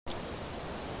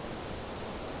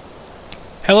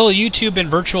Hello YouTube and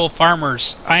virtual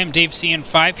farmers. I am Dave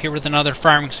CN5 here with another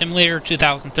Farming Simulator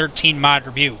 2013 mod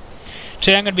review.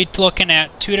 Today I'm going to be looking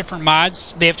at two different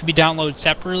mods. They have to be downloaded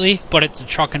separately, but it's a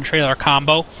truck and trailer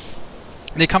combo.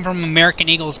 They come from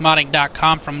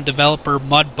AmericanEaglesModding.com from developer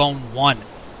Mudbone1.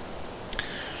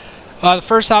 The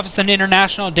first off is an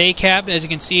International Day Cab. As you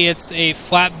can see, it's a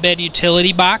flatbed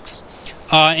utility box,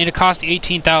 and it costs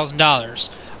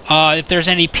 $18,000. If there's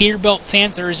any Peterbilt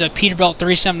fans, there is a Peterbilt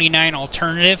 379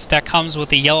 alternative that comes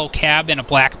with a yellow cab and a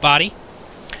black body.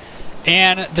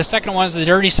 And the second one is the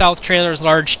Dirty South Trailer's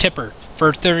large tipper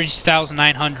for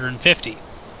 $32,950.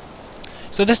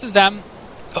 So this is them,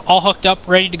 all hooked up,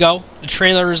 ready to go. The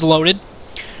trailer is loaded.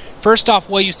 First off,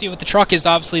 what you see with the truck is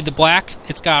obviously the black.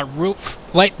 It's got a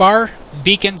roof light bar,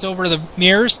 beacons over the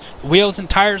mirrors, wheels and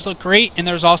tires look great, and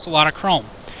there's also a lot of chrome.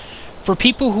 For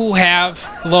people who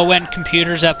have low-end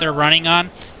computers that they're running on,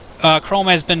 Chrome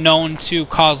has been known to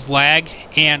cause lag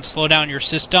and slow down your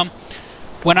system.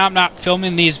 When I'm not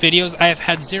filming these videos, I have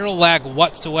had zero lag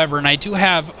whatsoever, and I do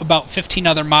have about 15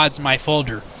 other mods in my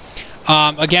folder.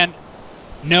 Again,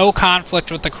 no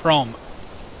conflict with the Chrome,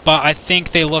 but I think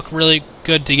they look really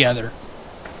good together.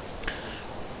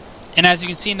 And as you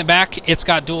can see in the back, it's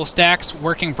got dual stacks,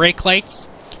 working brake lights,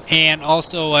 and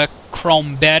also a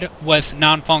chrome bed with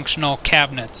non-functional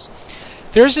cabinets.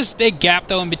 There's this big gap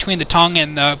though in between the tongue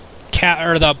and the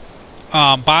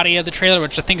body of the trailer,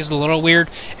 which I think is a little weird.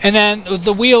 And then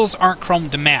the wheels aren't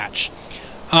chromed to match.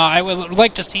 I would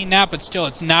like to see that, but still,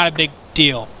 it's not a big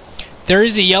deal. There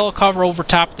is a yellow cover over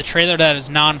top of the trailer that is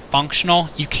non-functional.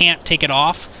 You can't take it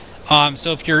off.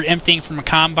 So if you're emptying from a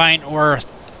combine or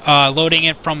loading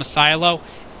it from a silo,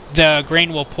 the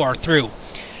grain will pour through.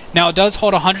 Now, it does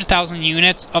hold 100,000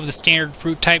 units of the standard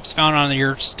fruit types found on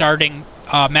your starting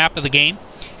map of the game.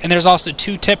 And there's also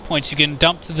two tip points. You can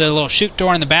dump to the little chute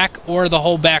door in the back, or the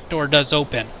whole back door does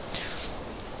open.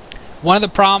 One of the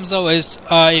problems, though, is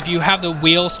if you have the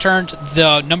wheels turned,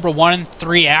 the number 1 and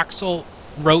 3 axle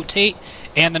rotate,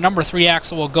 and the number 3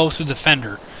 axle will go through the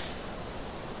fender.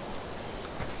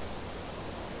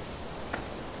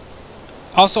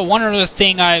 Also, one other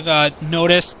thing I've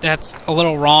noticed that's a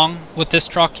little wrong with this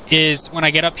truck is when I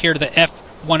get up here, the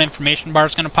F1 information bar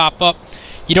is going to pop up.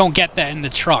 You don't get that in the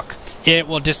truck. It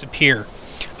will disappear.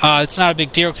 It's not a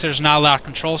big deal because there's not a lot of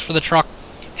controls for the truck.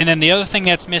 And then the other thing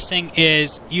that's missing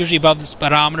is usually above the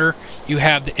speedometer, you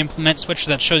have the implement switch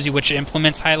that shows you which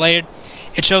implement's highlighted.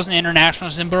 It shows an international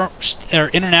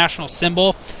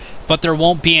symbol, but there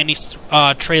won't be any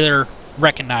trailer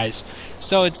recognized.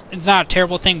 So it's not a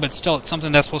terrible thing, but still it's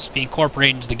something that's supposed to be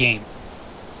incorporated into the game.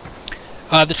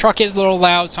 The truck is a little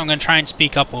loud, so I'm going to try and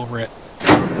speak up over it.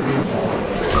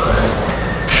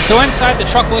 So inside, the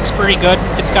truck looks pretty good.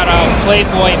 It's got a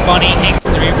Playboy bunny hanging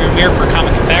from the rearview mirror for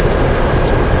comic effect.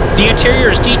 The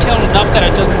interior is detailed enough that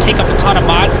it doesn't take up a ton of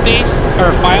mod space,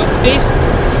 or file space,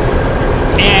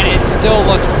 and it still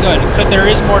looks good. There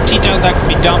is more detail that could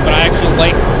be done, but I actually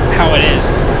like how it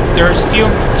is. There's a few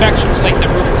imperfections like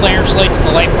the roof clearance lights and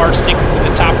the light bar sticking through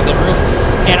the top of the roof,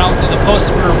 and also the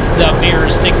post for the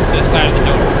mirrors sticking through the side of the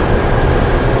door.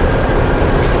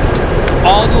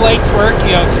 All the lights work.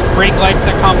 You have brake lights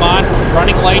that come on,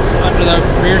 running lights under the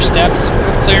rear steps,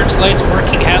 roof clearance lights,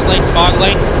 working headlights, fog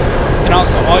lights, and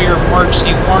also all your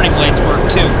emergency warning lights work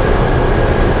too.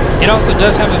 It also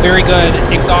does have a very good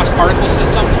exhaust particle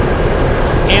system,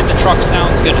 and the truck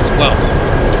sounds good as well.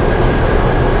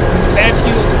 If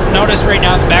you notice right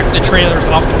now, the back of the trailer is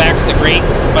off the back of the grate,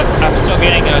 but I'm still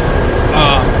getting a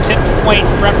tip point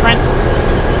reference,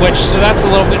 so that's a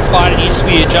little bit flawed. It needs to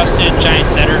be adjusted in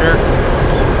Giants Editor.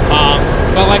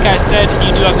 But like I said,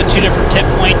 you do have the two different tip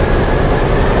points.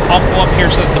 I'll pull up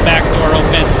here so that the back door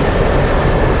opens.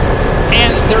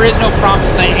 And there is no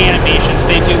problems with the animations.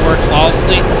 They do work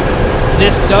flawlessly.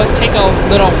 This does take a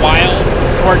little while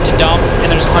for it to dump,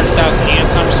 and there's 100,000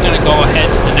 units, so I'm just going to go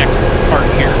ahead to the next part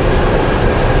here.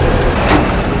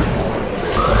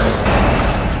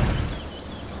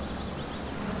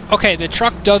 Okay, the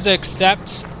truck does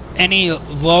accept any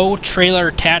low trailer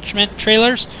attachment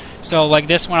trailers. So like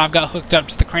this one, I've got hooked up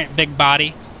to the big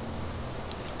body.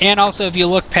 And also, if you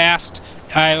look past,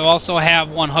 I also have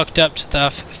one hooked up to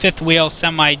the fifth wheel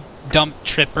semi-dump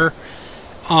tripper.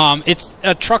 It's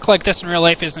a truck like this in real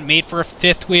life isn't made for a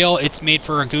fifth wheel. It's made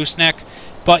for a gooseneck,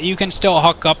 but you can still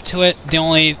hook up to it. The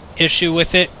only issue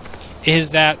with it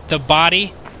is that the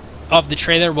body of the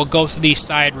trailer will go through these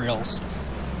side rails.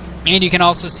 And you can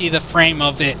also see the frame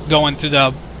of it going through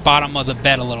the bottom of the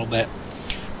bed a little bit.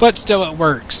 But still, it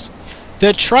works.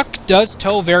 The truck does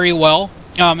tow very well.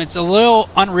 It's a little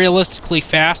unrealistically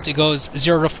fast. It goes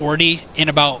 0 to 40 in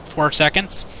about 4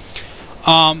 seconds.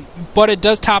 But it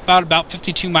does top out about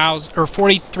 52 miles or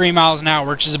 43 miles an hour,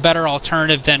 which is a better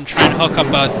alternative than trying to hook up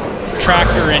a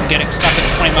tractor and getting stuck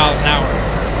at 20 miles an hour.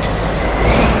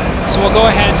 So we'll go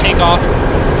ahead and take off.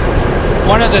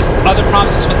 One of the other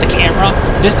problems is with the camera.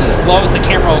 This is as low as the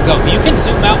camera will go. You can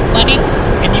zoom out plenty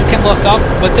and you can look up,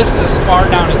 but this is as far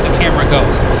down as the camera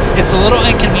goes. It's a little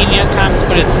inconvenient at times,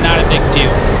 but it's not a big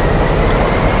deal.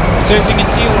 So as you can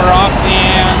see, we're off,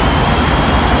 and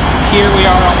here we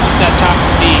are almost at top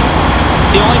speed.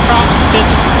 The only problem with the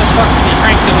physics of this truck is when you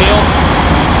crank the wheel,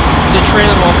 the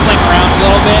trailer will fling around a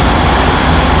little bit,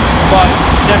 but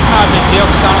that's not a big deal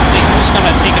because honestly, who's going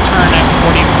to take a turn at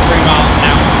 43 miles an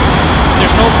hour?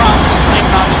 There's no problems with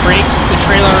slamming on the brakes. The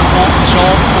trailer won't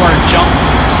jolt or jump,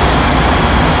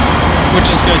 which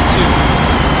is good too.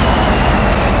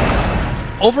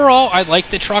 Overall, I like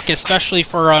the truck, especially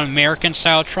for an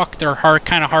American-style truck. They're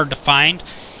kind of hard to find.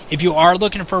 If you are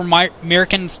looking for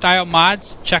American-style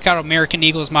mods, check out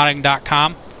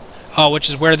AmericanEaglesModding.com, which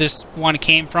is where this one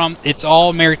came from. It's all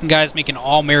American guys making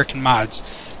all American mods.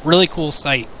 Really cool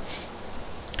site.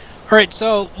 Alright,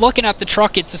 so looking at the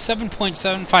truck, it's a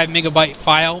 7.75 megabyte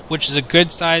file, which is a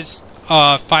good size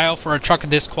file for a truck of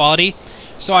this quality.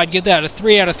 So I'd give that a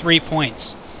 3 out of 3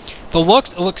 points. The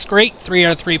looks, it looks great, 3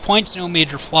 out of 3 points, no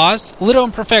major flaws. Little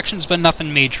imperfections, but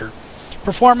nothing major.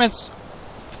 Performance,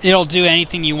 it'll do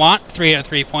anything you want, 3 out of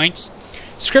 3 points.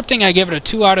 Scripting, I give it a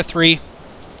 2 out of 3.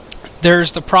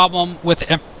 There's the problem with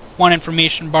F1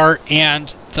 information bar and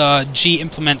the G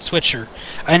implement switcher.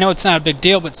 I know it's not a big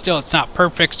deal, but still it's not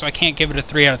perfect, so I can't give it a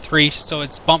 3 out of 3, so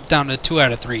it's bumped down to 2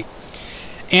 out of 3.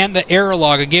 And the error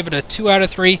log, I gave it a 2 out of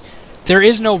 3. There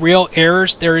is no real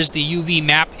errors. There is the UV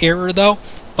map error, though.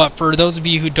 But for those of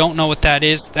you who don't know what that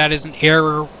is an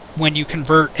error when you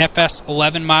convert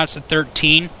FS11 mods to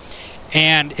 13.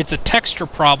 And it's a texture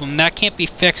problem. That can't be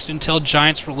fixed until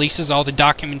Giants releases all the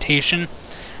documentation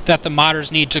that the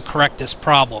modders need to correct this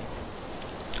problem.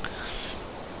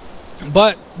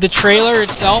 But the trailer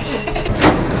itself,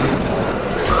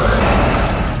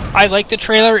 I like the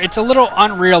trailer. It's a little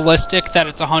unrealistic that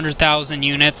it's 100,000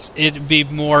 units. It'd be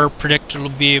more predictable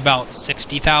to be about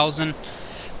 60,000.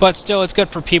 But still, it's good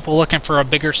for people looking for a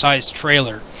bigger size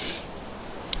trailer.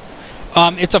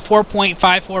 It's a 4.54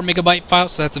 megabyte file,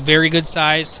 so that's a very good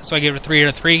size. So I give it a 3 out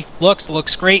of 3.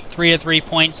 Looks great, 3 out of 3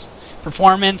 points.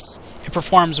 Performance, it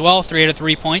performs well, 3 out of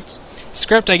 3 points.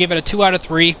 Script, I give it a 2 out of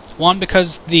 3. One,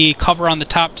 because the cover on the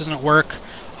top doesn't work.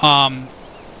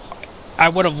 I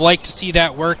would have liked to see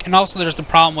that work. And also there's the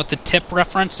problem with the tip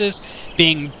references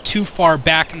being too far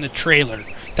back in the trailer.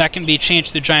 That can be changed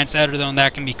to the Giants editor, and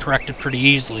that can be corrected pretty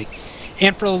easily.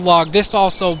 And for the log, this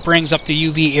also brings up the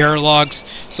UV error logs,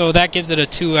 so that gives it a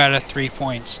 2 out of 3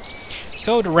 points.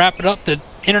 So to wrap it up, the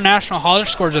International Hauler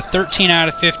scores a 13 out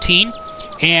of 15,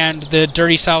 and the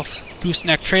Dirty South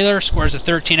Gooseneck trailer scores a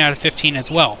 13 out of 15 as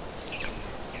well.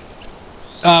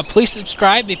 Please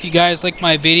subscribe if you guys like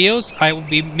my videos. I will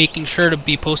be making sure to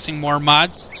be posting more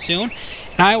mods soon.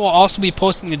 And I will also be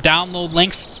posting the download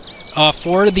links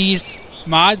for these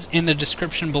mods in the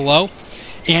description below.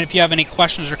 And if you have any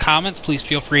questions or comments, please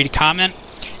feel free to comment.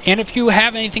 And if you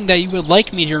have anything that you would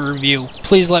like me to review,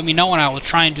 please let me know and I will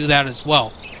try and do that as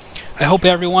well. I hope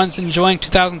everyone's enjoying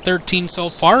 2013 so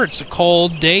far. It's a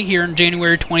cold day here on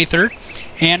January 23rd.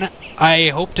 And I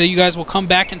hope that you guys will come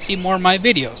back and see more of my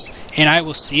videos. And I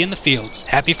will see you in the fields.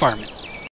 Happy farming.